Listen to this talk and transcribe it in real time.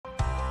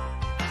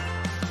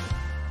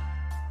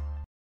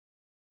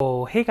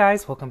hey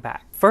guys, welcome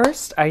back.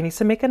 First, I need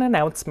to make an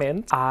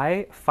announcement.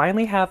 I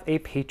finally have a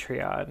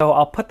Patreon. So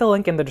I'll put the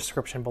link in the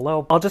description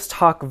below. I'll just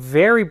talk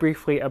very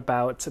briefly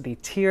about the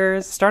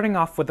tiers, starting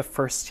off with the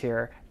first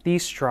tier, the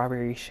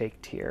strawberry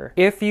shake tier.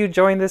 If you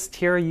join this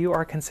tier, you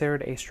are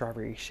considered a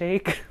strawberry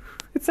shake.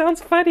 It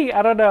sounds funny,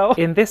 I don't know.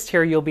 In this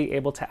tier, you'll be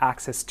able to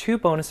access 2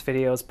 bonus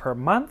videos per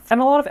month and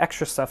a lot of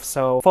extra stuff.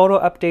 So photo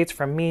updates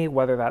from me,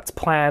 whether that's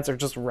plants or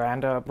just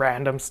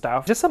random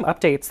stuff. Just some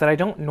updates that I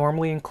don't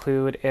normally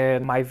include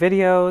in my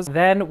videos.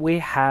 Then we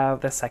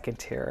have the second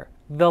tier,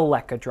 the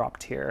LECA drop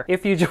tier.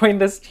 If you join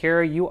this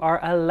tier, you are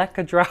a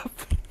LECA drop.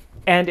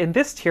 And in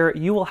this tier,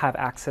 you will have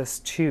access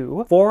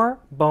to 4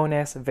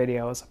 bonus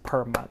videos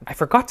per month. I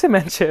forgot to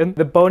mention,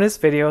 the bonus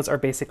videos are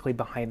basically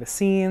behind the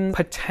scenes,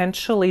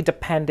 potentially,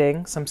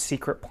 depending, some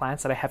secret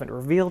plans that I haven't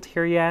revealed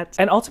here yet,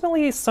 and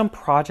ultimately some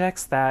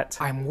projects that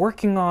I'm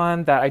working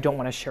on that I don't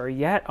want to share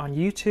yet on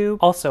YouTube.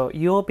 Also,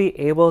 you'll be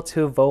able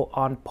to vote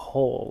on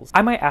polls.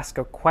 I might ask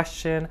a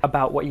question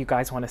about what you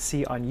guys want to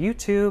see on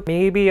YouTube.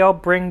 Maybe I'll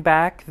bring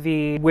back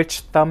the which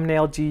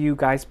thumbnail do you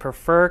guys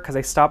prefer, because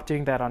I stopped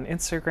doing that on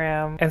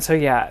Instagram. And so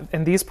yeah,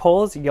 in these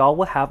polls, y'all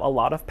will have a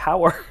lot of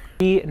power.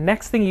 The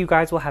next thing you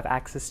guys will have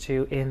access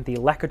to in the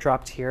LECA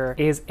drop tier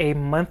is a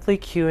monthly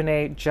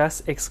Q&A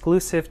just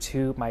exclusive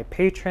to my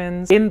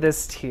patrons in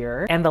this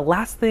tier. And the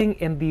last thing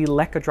in the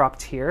LECA drop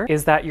tier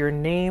is that your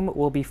name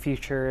will be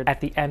featured at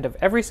the end of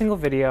every single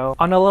video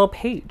on a little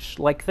page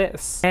like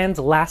this. And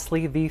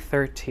lastly, the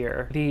third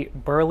tier, the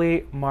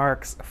Burly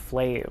Marks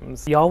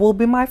Flames. Y'all will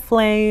be my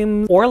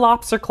flames or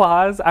lobster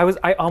claws.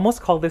 I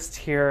almost call this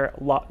tier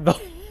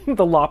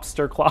the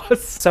lobster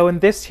claws. So in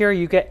this tier,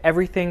 you get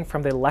everything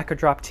from the LECA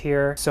drop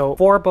tier. So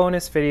 4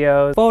 bonus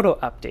videos, photo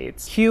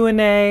updates,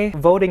 Q&A,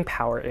 voting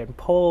power in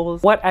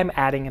polls. What I'm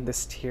adding in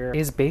this tier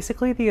is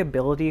basically the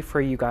ability for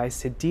you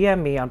guys to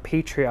DM me on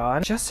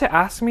Patreon just to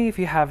ask me if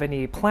you have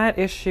any plant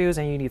issues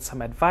and you need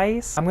some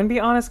advice. I'm gonna be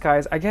honest,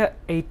 guys, I get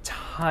a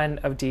ton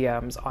of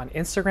DMs on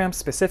Instagram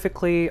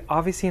specifically.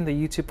 Obviously in the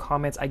YouTube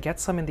comments, I get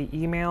some in the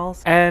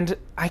emails, and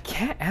I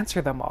can't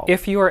answer them all.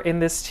 If you are in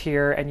this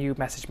tier and you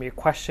message me a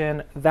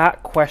question,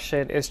 that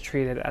question is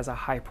treated as a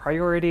high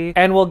priority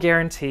and will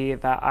guarantee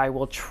that I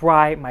will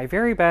try my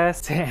very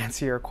best to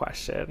answer your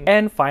question.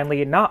 And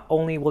finally, not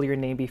only will your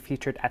name be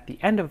featured at the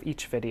end of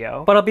each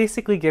video, but I'll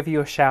basically give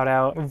you a shout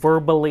out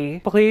verbally.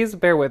 Please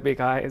bear with me,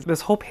 guys.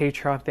 This whole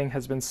Patreon thing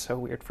has been so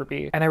weird for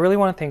me. And I really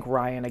want to thank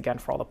Ryan again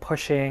for all the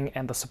pushing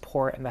and the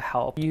support and the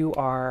help. You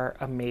are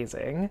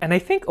amazing. And I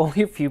think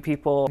only a few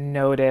people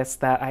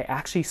noticed that I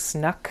actually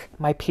snuck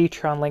my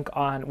Patreon link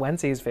on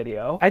Wednesday's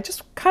video. I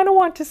just kind of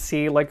want to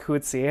see like who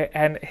would see it,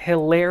 and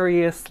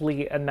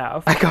hilariously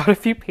enough, I got a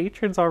few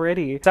patrons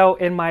already. So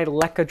in my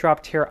LECA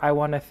drop tier, I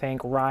want to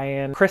thank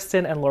Ryan,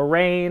 Kristen, and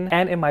Lorraine.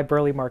 And in my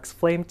Burly Marks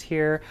Flame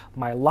tier,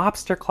 my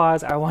lobster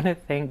claws, I want to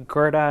thank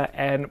Gerda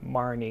and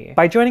Marnie.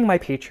 By joining my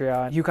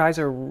Patreon, you guys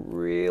are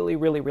really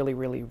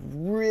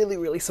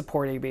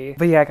supporting me.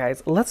 But yeah,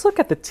 guys, let's look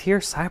at the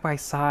tier side by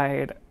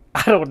side.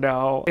 I don't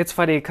know. It's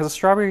funny because the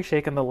strawberry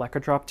shake and the LECA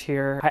drop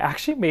tier, I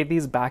actually made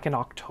these back in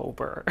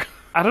October.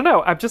 I don't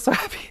know, I'm just so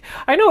happy.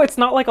 I know it's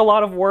not like a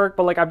lot of work,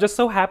 but like I'm just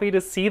so happy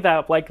to see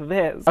that like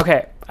this.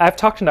 Okay, I've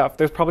talked enough.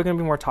 There's probably gonna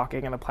be more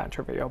talking in the plant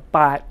tour video,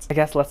 but I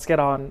guess let's get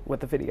on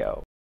with the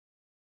video.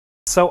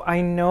 So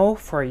I know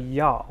for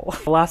y'all,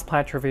 the last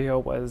plant tour video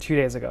was 2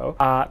 days ago.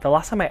 The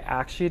last time I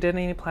actually did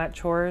any plant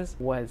chores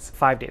was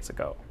 5 days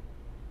ago.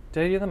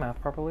 Did I do the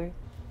math properly?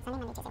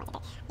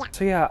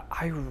 So yeah,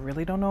 I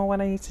really don't know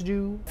what I need to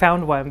do.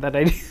 Found one that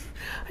I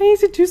need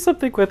to do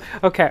something with.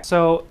 Okay,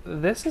 so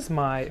this is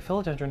my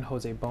Philodendron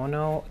Jose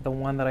Bono, the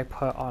one that I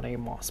put on a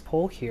moss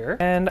pole here.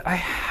 And I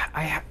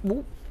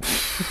haven't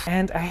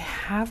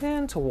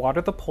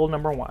watered the pole,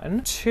 number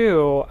 1.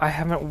 2, I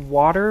haven't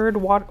watered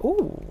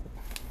ooh.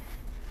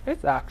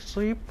 It's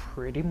actually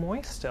pretty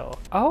moist still.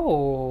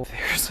 Oh,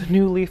 there's a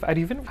new leaf. I'd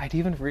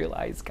even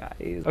realize,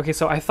 guys. Okay,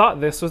 so I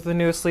thought this was the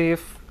newest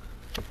leaf.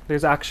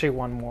 There's actually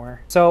one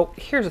more. So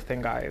here's the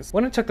thing, guys.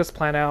 When I took this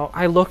plant out,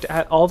 I looked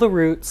at all the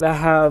roots that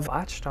have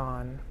latched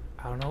on.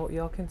 I don't know what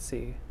y'all can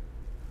see,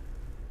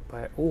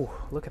 but ooh,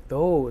 look at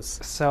those.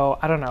 So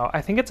I don't know.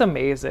 I think it's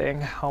amazing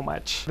how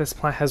much this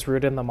plant has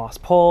rooted in the moss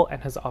pole and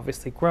has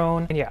obviously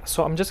grown. And yeah,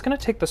 so I'm just gonna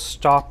take the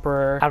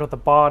stopper out of the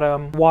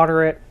bottom,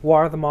 water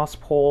the moss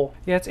pole.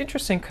 Yeah, it's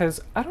interesting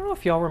because I don't know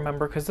if y'all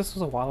remember, because this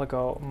was a while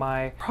ago,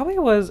 probably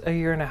was a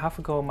year and a half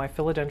ago, my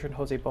Philodendron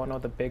Jose Bono,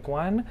 the big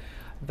one,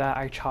 that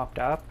I chopped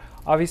up.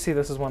 Obviously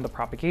this is one of the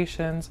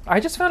propagations. I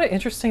just found it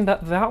interesting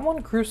that that one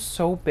grew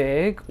so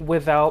big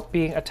without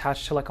being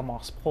attached to like a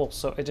moss pole.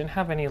 So it didn't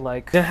have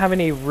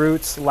any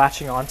roots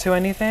latching onto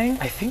anything.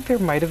 I think there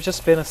might have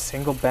just been a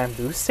single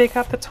bamboo stake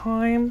at the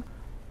time.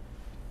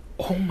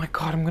 Oh my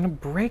god, I'm gonna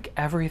break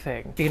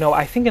everything. You know,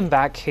 I think in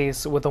that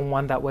case with the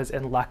one that was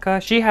in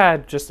LECA, she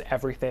had just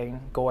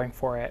everything going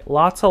for it.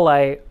 Lots of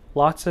light,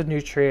 lots of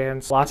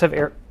nutrients, lots of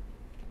air.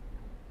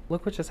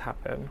 Look what just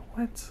happened.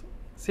 What?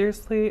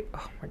 Seriously,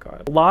 oh my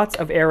god. Lots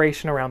of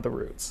aeration around the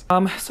roots.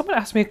 Someone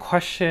asked me a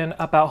question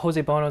about Jose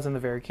Bonos and the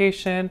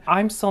variegation.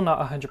 I'm still not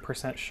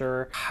 100%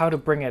 sure how to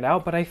bring it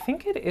out, but I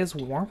think it is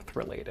warmth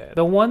related.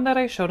 The one that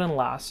I showed in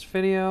last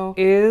video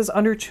is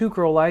under 2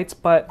 grow lights,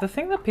 but the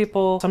thing that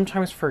people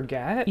sometimes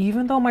forget,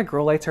 even though my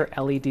grow lights are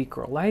LED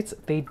grow lights,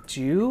 they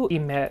do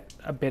emit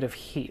a bit of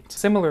heat.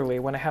 Similarly,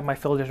 when I have my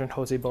philodendron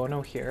Jose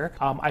Bono here,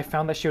 I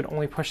found that she would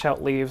only push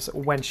out leaves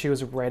when she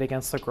was right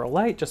against the grow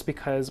light, just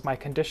because my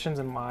conditions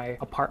in my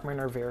apartment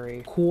are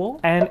very cool.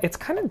 And it's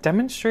kind of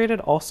demonstrated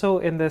also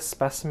in this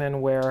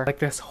specimen where like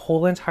this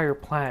whole entire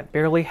plant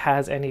barely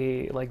has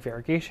any like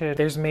variegation.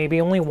 There's maybe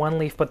only 1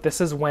 leaf, but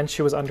this is when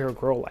she was under a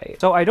grow light.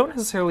 So I don't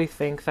necessarily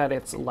think that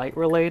it's light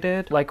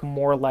related, like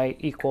more light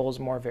equals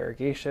more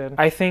variegation.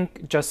 I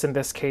think just in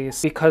this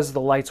case, because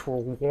the lights were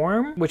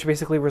warm, which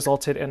basically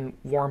resulted in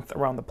warmth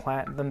around the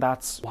plant, then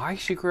that's why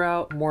she grew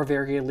out more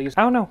variegated leaves.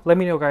 I don't know, let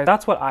me know guys.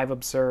 That's what I've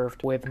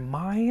observed with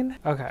mine.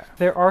 Okay,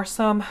 there are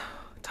some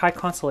Thai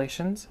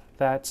constellations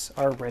that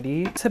are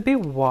ready to be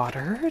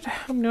watered.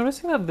 I'm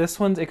noticing that this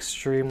one's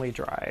extremely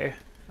dry.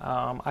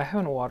 I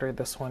haven't watered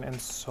this one in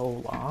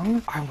so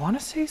long. I want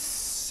to say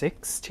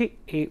 6 to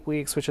 8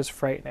 weeks, which is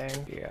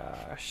frightening.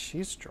 Yeah,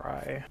 she's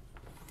dry.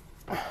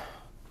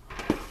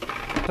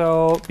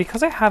 So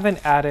because I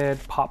haven't added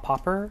pot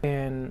popper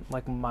in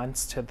like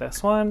months to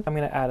this one, I'm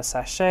gonna add a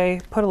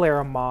sachet, put a layer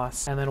of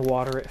moss, and then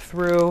water it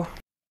through.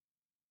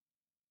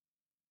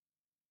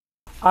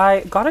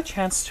 I got a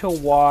chance to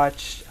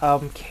watch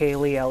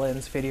Kaylee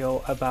Ellen's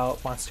video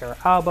about Monstera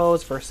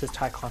albos versus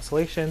Thai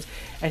constellations,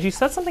 and she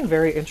said something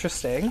very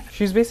interesting.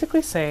 She's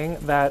basically saying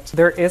that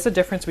there is a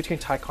difference between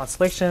Thai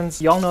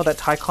constellations. Y'all know that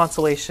Thai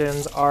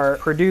constellations are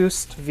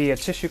produced via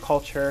tissue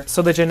culture,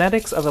 so the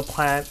genetics of the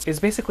plant is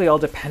basically all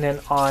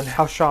dependent on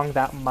how strong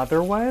that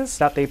mother was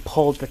that they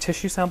pulled the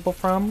tissue sample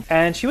from.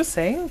 And she was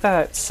saying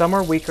that some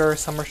are weaker,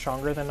 some are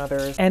stronger than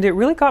others, and it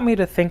really got me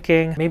to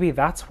thinking maybe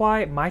that's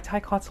why my Thai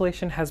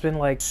constellation has been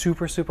like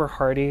super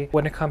hardy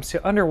when it comes to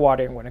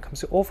underwatering, when it comes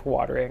to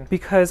overwatering,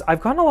 because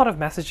I've gotten a lot of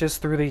messages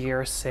through the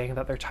years saying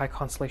that their Thai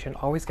constellation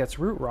always gets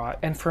root rot,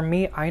 and for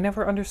me, I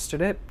never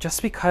understood it,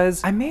 just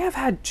because I may have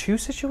had 2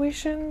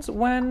 situations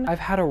when I've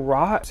had a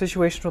rot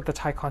situation with the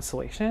Thai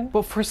constellation,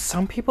 but for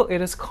some people it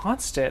is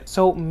constant.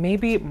 So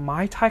maybe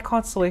my Thai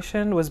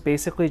constellation was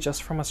basically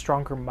just from a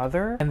stronger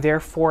mother, and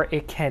therefore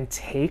it can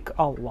take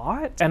a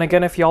lot. And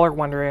again, if y'all are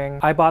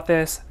wondering, I bought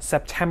this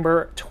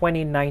September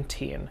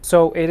 2019,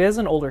 so it is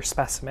an older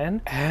specimen,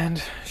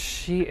 and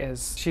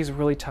she's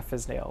really tough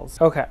as nails.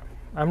 Okay,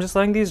 I'm just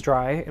letting these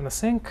dry in the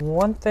sink.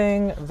 One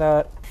thing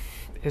that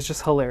is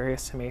just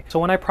hilarious to me. So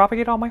when I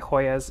propagate all my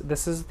Hoyas,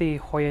 this is the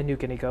Hoya New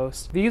Guinea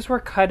Ghost. These were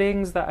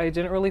cuttings that I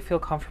didn't really feel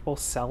comfortable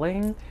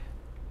selling,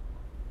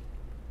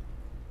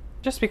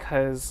 just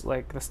because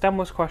like the stem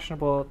was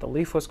questionable, the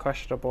leaf was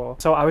questionable.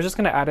 So I was just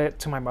gonna add it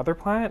to my mother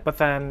plant, but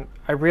then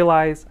I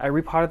realized I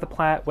repotted the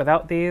plant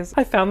without these.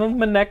 I found them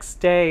the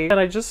next day and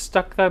I just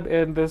stuck them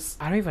in this,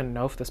 I don't even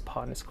know if this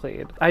pond is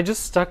cleaned. I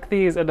just stuck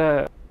these in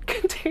a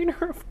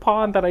container of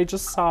pond that I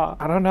just saw.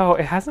 I don't know,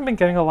 it hasn't been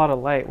getting a lot of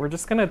light. We're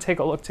just gonna take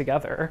a look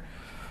together.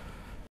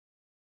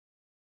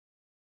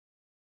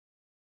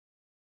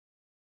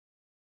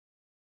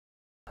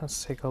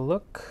 Let's take a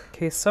look.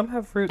 Okay, some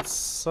have roots,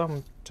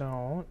 some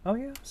don't. Oh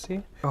yeah,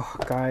 see? Oh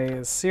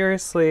guys,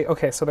 seriously.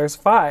 Okay, so there's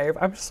 5.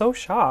 I'm so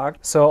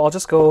shocked. So I'll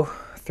just go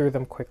through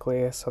them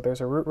quickly. So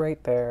there's a root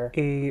right there,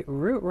 a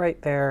root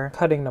right there,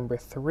 cutting number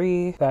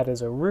 3, that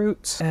is a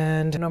root,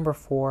 and number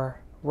 4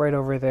 right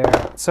over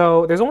there.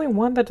 So there's only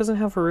one that doesn't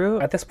have a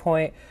root. At this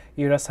point,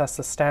 you just has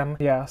the stem.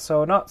 Yeah,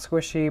 so not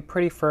squishy,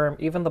 pretty firm,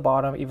 even the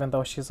bottom, even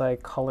though she's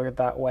like colored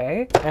that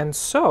way. And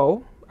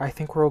so I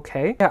think we're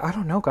okay. Yeah, I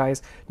don't know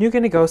guys. New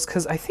Guinea Ghost,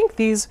 because I think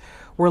these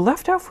were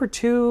left out for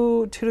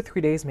 2 to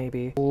 3 days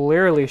maybe.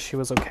 Clearly she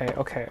was okay.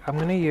 Okay, I'm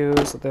gonna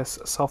use this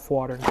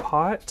self-watering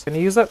pot. I'm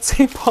gonna use that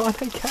same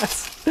pot, I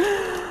guess.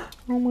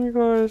 Oh my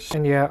gosh.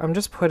 And yeah, I'm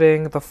just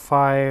putting the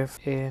 5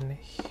 in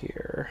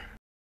here.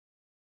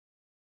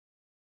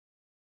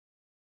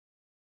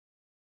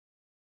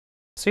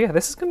 So yeah,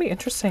 this is gonna be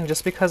interesting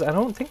just because I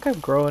don't think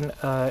I've grown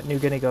New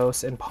Guinea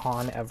Ghost in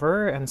pon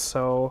ever, and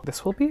so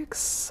this will be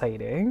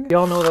exciting.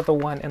 Y'all know that the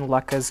one in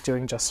LECA is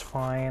doing just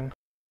fine.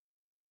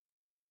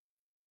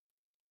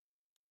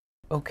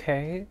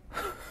 Okay.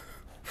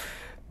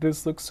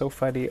 This looks so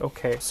funny.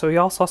 Okay, so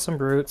y'all saw some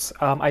roots.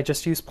 I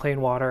just used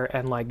plain water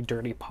and like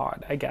dirty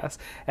pot, I guess.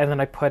 And then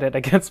I put it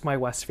against my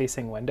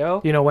west-facing window.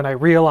 You know, when I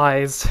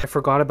realized I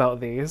forgot about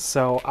these.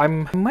 So I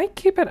might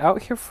keep it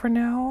out here for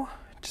now,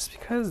 just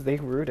because they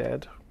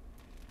rooted.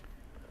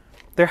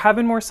 There have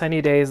been more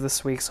sunny days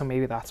this week, so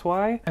maybe that's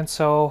why. And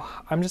so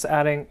I'm just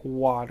adding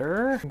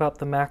water, about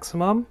the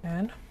maximum,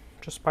 and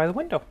just by the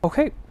window.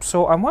 Okay,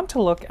 so I want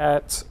to look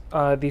at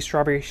these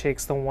strawberry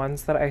shakes, the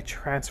ones that I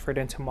transferred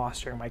into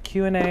moss during my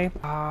Q&A.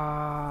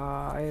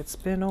 It's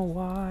been a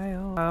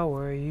while, how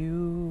are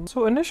you?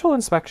 So initial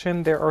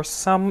inspection, there are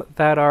some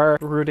that are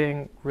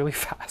rooting really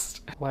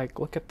fast. Like,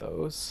 look at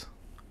those.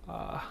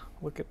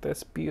 Look at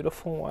this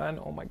beautiful one.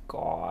 Oh my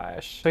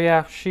gosh. So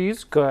yeah,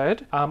 she's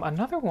good.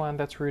 Another one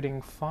that's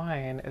rooting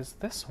fine is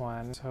this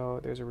one.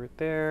 So there's a root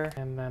there,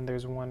 and then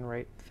there's one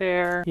right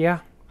there. Yeah,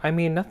 I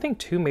mean, nothing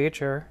too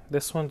major.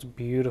 This one's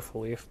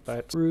beautiful leaf,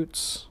 but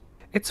roots.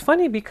 It's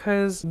funny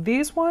because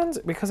these ones,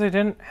 because I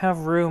didn't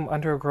have room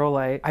under a grow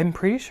light, I'm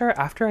pretty sure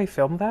after I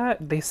filmed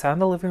that, they sat in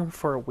the living room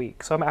for a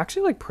week. So I'm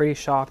actually like pretty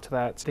shocked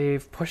that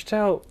they've pushed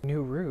out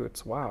new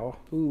roots. Wow.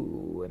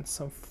 Ooh, and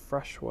some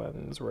fresh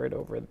ones right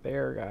over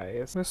there,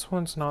 guys. This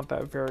one's not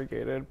that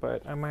variegated,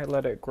 but I might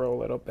let it grow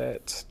a little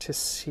bit to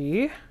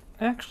see.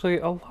 Actually,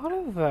 a lot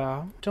of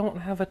them don't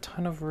have a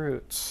ton of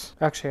roots.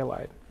 Actually, I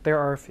lied. There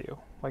are a few.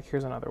 Like,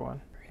 here's another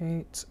one.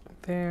 Right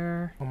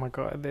there. Oh my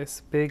god,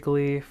 this big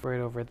leaf right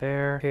over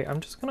there. Okay, I'm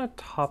just gonna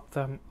top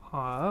them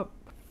up.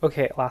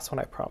 Okay, last one,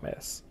 I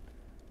promise.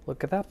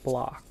 Look at that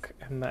block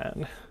and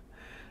then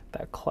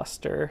that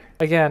cluster.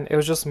 Again, it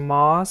was just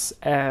moss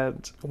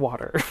and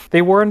water.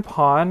 They were in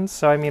ponds,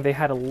 so I mean, they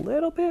had a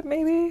little bit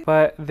maybe,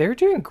 but they're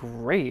doing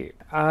great.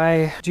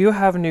 I do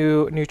have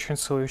new nutrient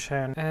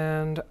solution,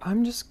 and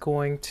I'm just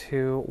going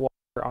to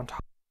water on top.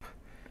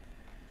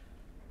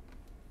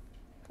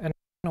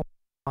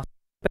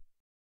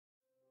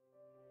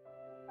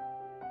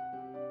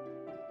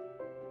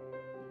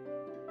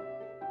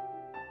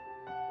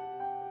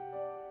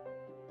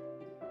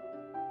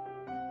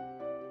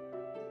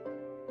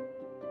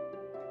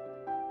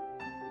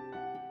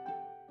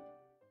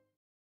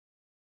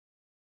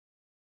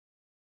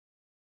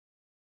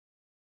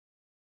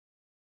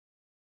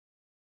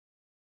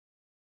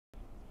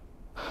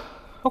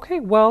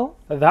 Okay, well,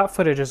 that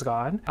footage is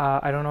gone.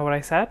 I don't know what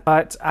I said,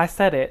 but I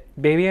said it.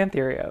 Baby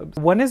anthuriums.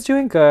 One is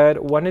doing good,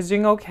 one is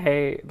doing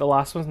okay, the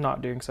last one's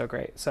not doing so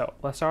great. So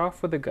let's start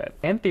off with the good.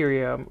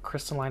 Anthurium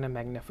crystalline and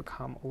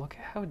magnificum. Look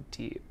at how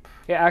deep.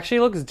 It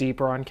actually looks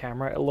deeper on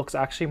camera. It looks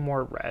actually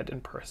more red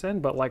in person,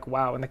 but like,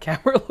 wow, in the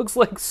camera it looks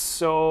like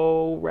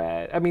so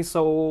red. I mean,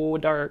 so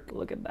dark.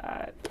 Look at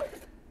that.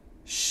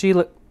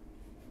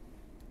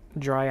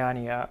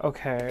 Dryania.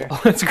 Okay,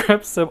 let's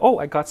grab some. Oh,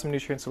 I got some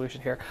nutrient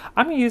solution here.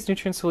 I'm gonna use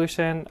nutrient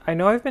solution. I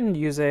know I've been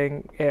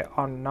using it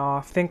on and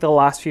off. I think the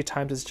last few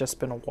times it's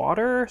just been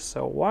water,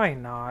 so why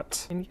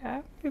not? And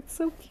yeah, it's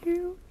so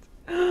cute.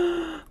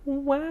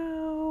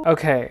 Wow.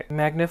 Okay,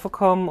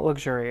 Magnificum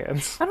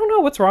luxurians. I don't know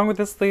what's wrong with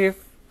this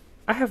leaf.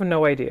 I have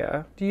no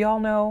idea. Do y'all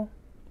know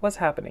what's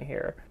happening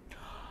here?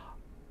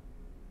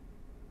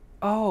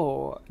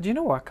 Oh, do you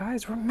know what,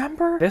 guys?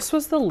 Remember? This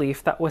was the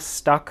leaf that was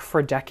stuck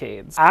for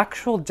decades.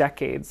 Actual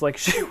decades. Like,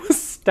 she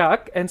was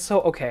stuck. And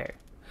so, okay,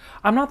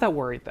 I'm not that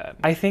worried then.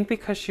 I think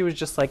because she was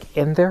just like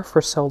in there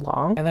for so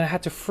long and then I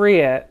had to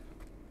free it.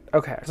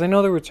 Okay, because I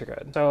know the roots are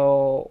good.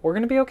 So we're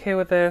gonna be okay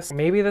with this.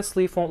 Maybe this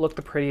leaf won't look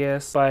the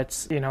prettiest,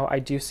 but you know, I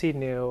do see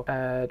new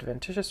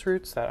adventitious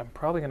roots that I'm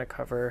probably gonna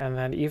cover. And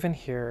then even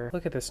here,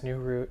 look at this new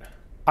root.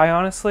 I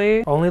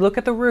honestly only look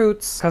at the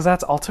roots because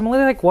that's ultimately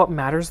like what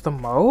matters the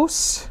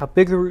most. How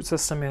big the root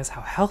system is,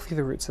 how healthy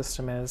the root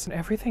system is, and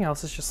everything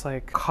else is just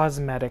like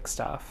cosmetic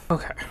stuff.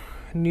 Okay,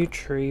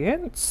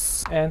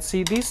 nutrients. And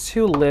see, these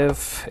two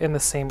live in the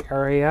same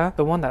area.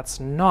 The one that's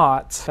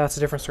not, that's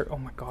a different story. Oh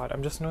my god,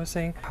 I'm just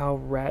noticing how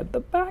red the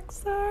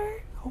backs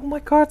are. Oh my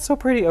god, so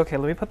pretty. Okay,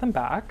 let me put them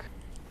back.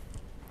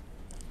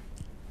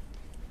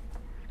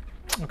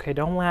 Okay,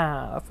 don't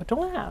laugh.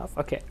 Don't laugh.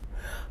 Okay.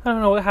 I don't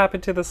know what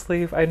happened to this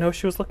leaf. I know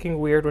she was looking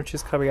weird when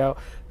she's coming out.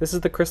 This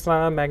is the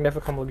Crystalline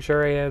Magnificum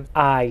luxurians.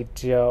 I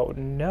don't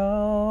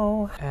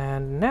know.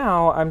 And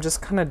now I'm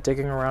just kind of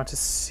digging around to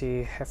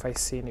see if I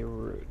see any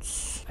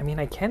roots. I mean,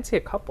 I can see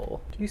a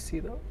couple. Do you see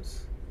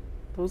those?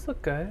 Those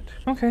look good.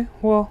 Okay,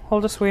 well,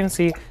 I'll just wait and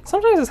see.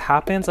 Sometimes this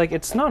happens, like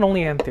it's not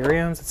only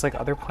anthuriums, it's like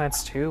other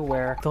plants too,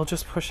 where they'll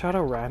just push out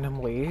a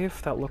random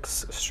leaf that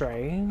looks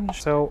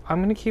strange. So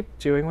I'm gonna keep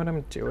doing what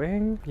I'm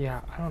doing.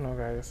 Yeah, I don't know,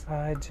 guys.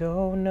 I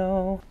don't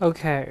know.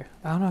 Okay,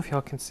 I don't know if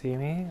y'all can see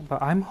me,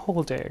 but I'm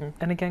holding,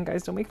 and again,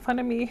 guys, don't make fun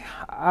of me.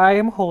 I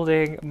am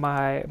holding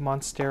my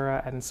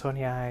Monstera and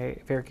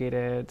Soniae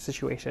variegated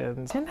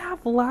situations. Didn't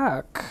have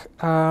luck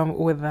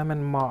with them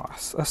and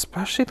moss,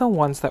 especially the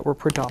ones that were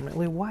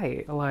predominantly white.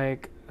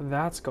 Like,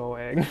 that's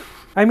going.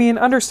 I mean,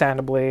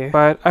 understandably,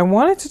 but I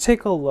wanted to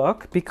take a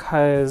look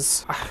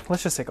because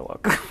let's just take a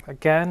look.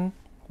 Again,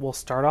 we'll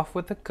start off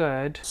with the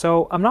good.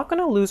 So I'm not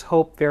gonna lose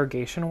hope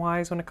variegation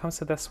wise when it comes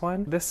to this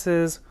one. This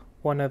is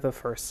one of the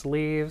first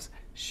leaves.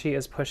 She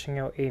is pushing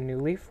out a new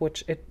leaf,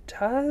 which it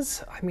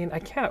does. I mean, I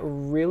can't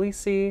really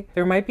see.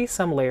 There might be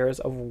some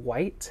layers of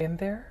white in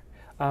there.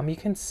 You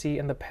can see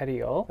in the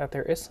petiole that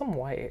there is some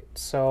white.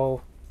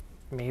 So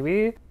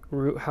maybe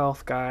root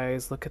health,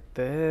 guys. Look at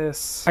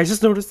this. I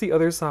just noticed the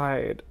other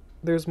side.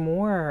 There's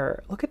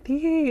more. Look at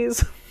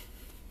these.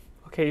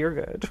 Okay, you're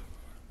good.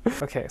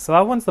 Okay, so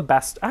that one's the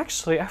best.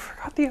 Actually, I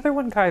forgot the other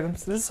one,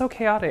 guys. This is so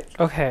chaotic.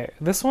 Okay,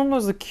 this one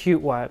was the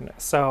cute one.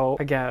 So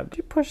again,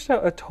 she pushed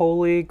out a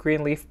totally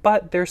green leaf,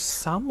 but there's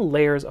some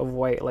layers of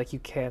white, like you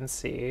can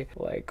see,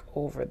 like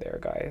over there,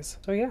 guys.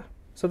 So yeah.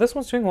 So this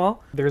one's doing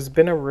well. There's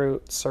been a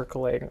root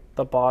circling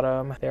the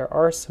bottom. There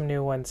are some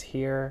new ones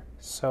here.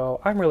 So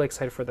I'm really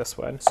excited for this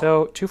one.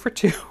 So 2 for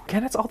 2.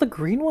 Again, it's all the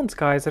green ones,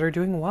 guys, that are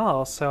doing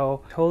well.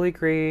 So totally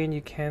green.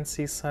 You can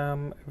see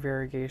some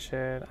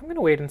variegation. I'm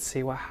gonna wait and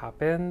see what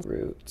happens.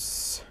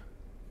 Roots.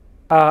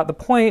 The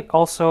point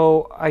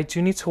also, I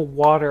do need to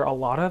water a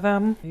lot of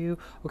them.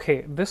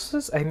 Okay, this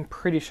is, I'm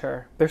pretty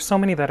sure, there's so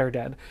many that are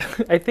dead.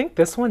 I think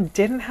this one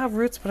didn't have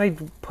roots, but I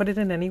put it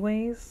in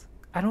anyways.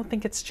 I don't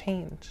think it's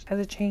changed. Has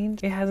it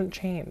changed? It hasn't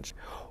changed.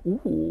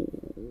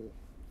 Ooh,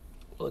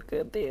 look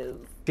at this.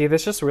 See,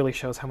 this just really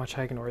shows how much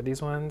I ignore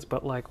these ones,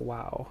 but like,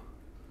 wow.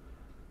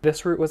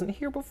 This root wasn't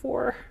here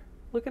before.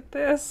 Look at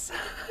this.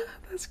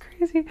 That's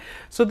crazy.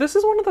 So this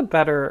is one of the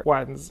better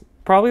ones.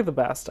 Probably the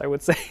best, I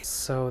would say.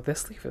 So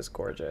this leaf is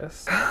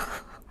gorgeous.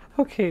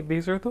 Okay,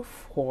 these are the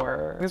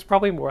 4. There's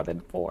probably more than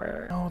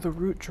 4. Oh, the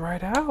root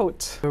dried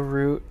out. The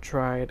root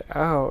dried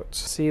out.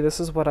 See,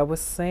 this is what I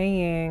was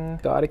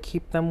saying. Gotta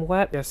keep them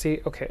wet. Yeah, see,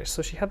 okay,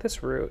 so she had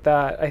this root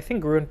that I think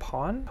grew in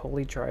pond.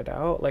 Totally dried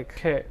out. Like,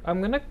 okay, I'm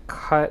gonna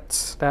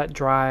cut that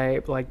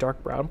dry, like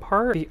dark brown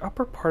part. The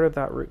upper part of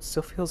that root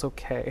still feels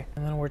okay.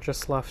 And then we're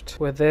just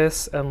left with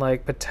this and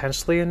like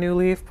potentially a new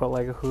leaf, but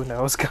like who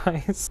knows,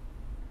 guys.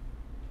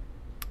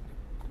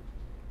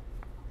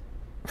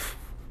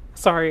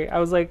 Sorry, I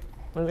was like,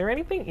 was there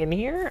anything in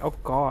here? Oh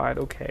God,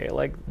 okay,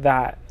 like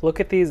that. Look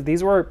at these.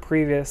 These were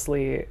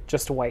previously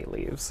just white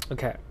leaves.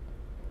 Okay,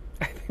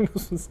 I think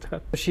this was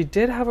done. She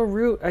did have a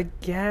root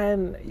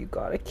again. You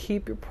gotta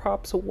keep your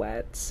props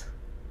wet.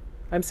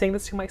 I'm saying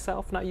this to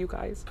myself, not you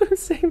guys. I'm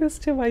saying this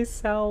to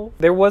myself.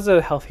 There was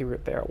a healthy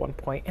root there at one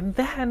point, and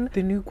then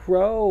the new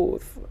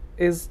growth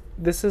is,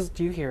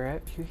 do you hear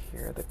it? Do you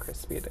hear the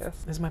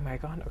crispiness? Is my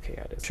mic on? Okay,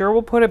 yeah, it is. Sure,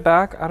 we'll put it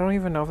back. I don't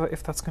even know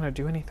if that's gonna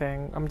do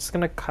anything. I'm just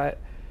gonna cut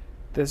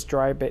this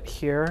dry bit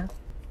here.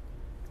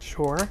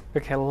 Sure.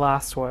 Okay,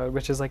 last one,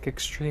 which is like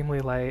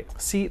extremely light.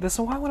 See, this is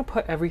why I want to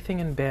put everything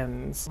in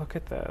bins. Look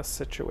at this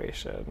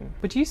situation.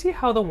 But do you see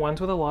how the ones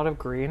with a lot of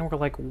green were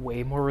like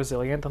way more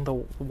resilient than the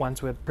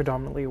ones with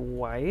predominantly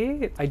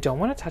white? I don't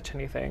want to touch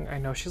anything. I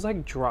know she's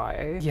like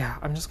dry. Yeah,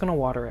 I'm just gonna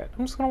water it.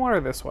 I'm just gonna water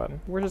this one.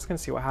 We're just gonna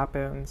see what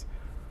happens.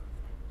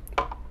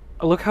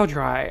 Look how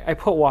dry. I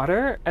put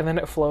water and then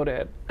it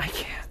floated. I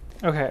can't.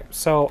 Okay,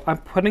 so I'm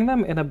putting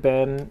them in a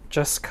bin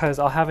just because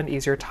I'll have an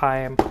easier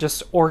time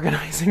just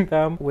organizing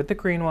them with the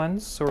green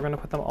ones. So we're gonna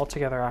put them all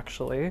together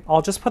actually.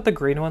 I'll just put the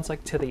green ones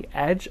like to the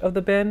edge of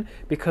the bin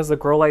because the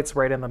grow light's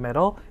right in the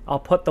middle. I'll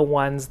put the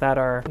ones that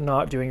are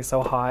not doing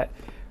so hot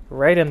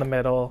right in the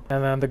middle,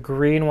 and then the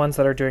green ones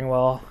that are doing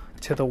well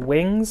to the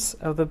wings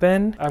of the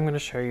bin. I'm gonna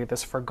show you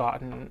this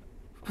forgotten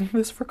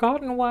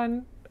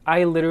one.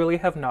 I literally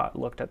have not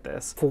looked at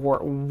this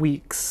for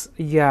weeks.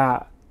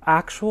 Yeah,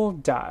 actual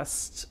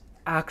dust.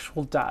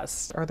 Actual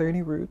dust. Are there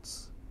any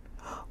roots?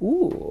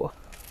 Ooh.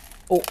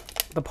 Oh,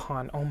 the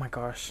pond. Oh my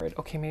gosh. Right.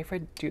 Okay, maybe if I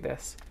do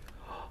this.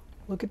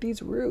 Look at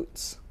these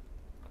roots.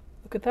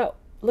 Look at that.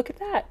 Look at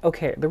that.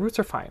 Okay, the roots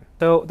are fine.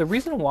 So the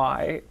reason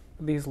why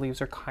these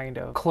leaves are kind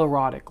of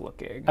chlorotic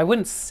looking. I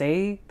wouldn't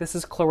say this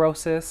is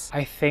chlorosis.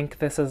 I think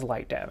this is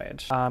light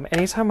damage.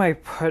 Anytime I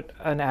put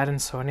an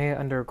Adansonii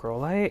under a grow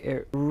light,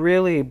 it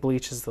really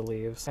bleaches the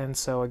leaves. And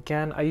so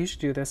again, I usually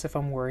do this if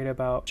I'm worried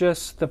about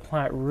just the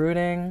plant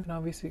rooting. And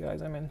obviously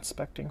guys, I'm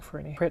inspecting for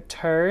any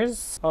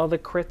critters. All the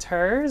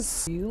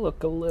critters. You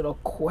look a little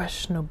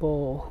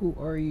questionable. Who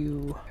are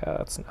you? Yeah,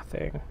 that's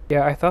nothing.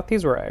 Yeah, I thought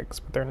these were eggs,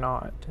 but they're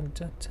not.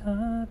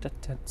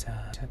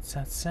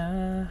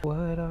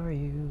 What are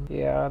you?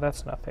 Yeah,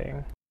 that's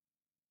nothing.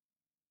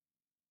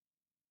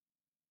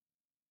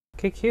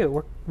 Okay,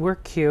 cute. We're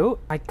cute.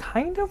 I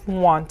kind of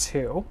want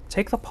to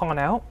take the pond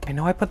out. I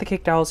know I put the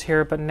cake dowels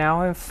here, but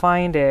now I'm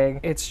finding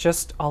it's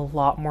just a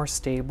lot more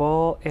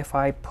stable if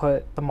I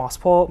put the moss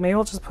pole. Maybe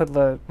I'll just put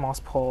the moss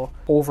pole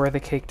over the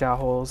cake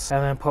dowels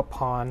and then put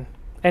pond.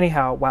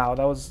 Anyhow, wow,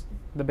 that was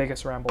the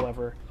biggest ramble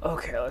ever.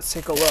 Okay, let's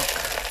take a look.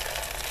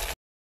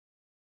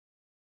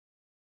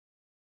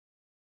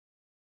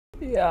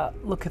 Yeah,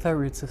 look at that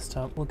root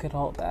system. Look at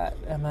all that.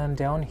 And then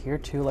down here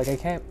too, like I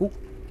can't, oop,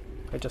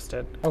 I just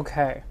did.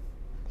 Okay,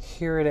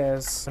 here it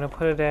is. I'm gonna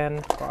put it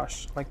in,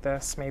 gosh, like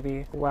this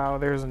maybe. Wow,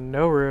 there's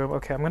no room.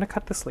 Okay, I'm gonna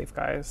cut this leaf,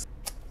 guys.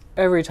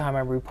 Every time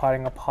I'm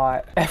repotting a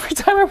pot, oh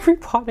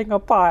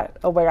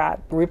my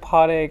God,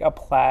 repotting a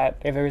plant,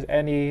 if there's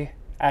any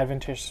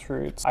adventitious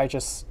roots, I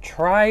just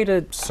try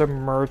to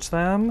submerge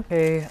them.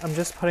 Okay, I'm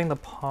just putting the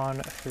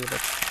pond through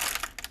this.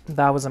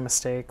 That was a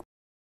mistake.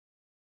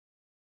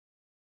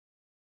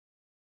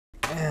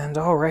 And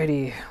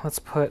alrighty, let's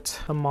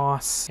put the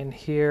moss in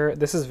here.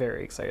 This is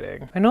very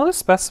exciting. I know the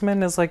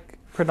specimen is like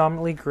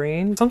predominantly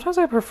green. Sometimes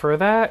I prefer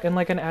that in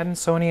like an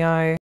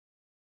Adansonii.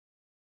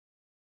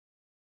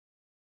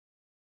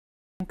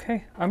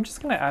 Okay, I'm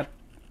just gonna add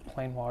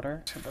plain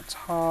water to the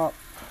top.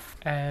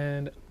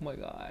 And oh my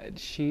God,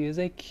 she is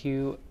a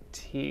cute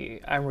tea.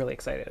 I'm really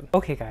excited.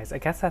 Okay guys, I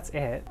guess that's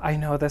it. I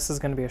know this is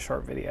gonna be a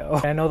short video.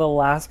 I know the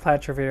last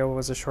planter video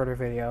was a shorter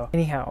video.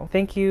 Anyhow,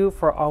 thank you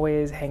for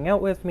always hanging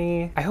out with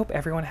me. I hope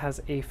everyone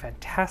has a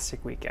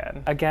fantastic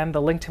weekend. Again,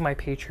 the link to my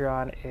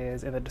Patreon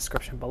is in the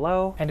description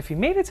below. And if you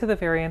made it to the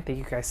very end, thank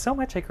you guys so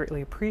much. I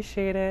greatly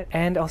appreciate it.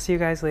 And I'll see you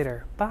guys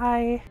later.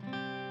 Bye.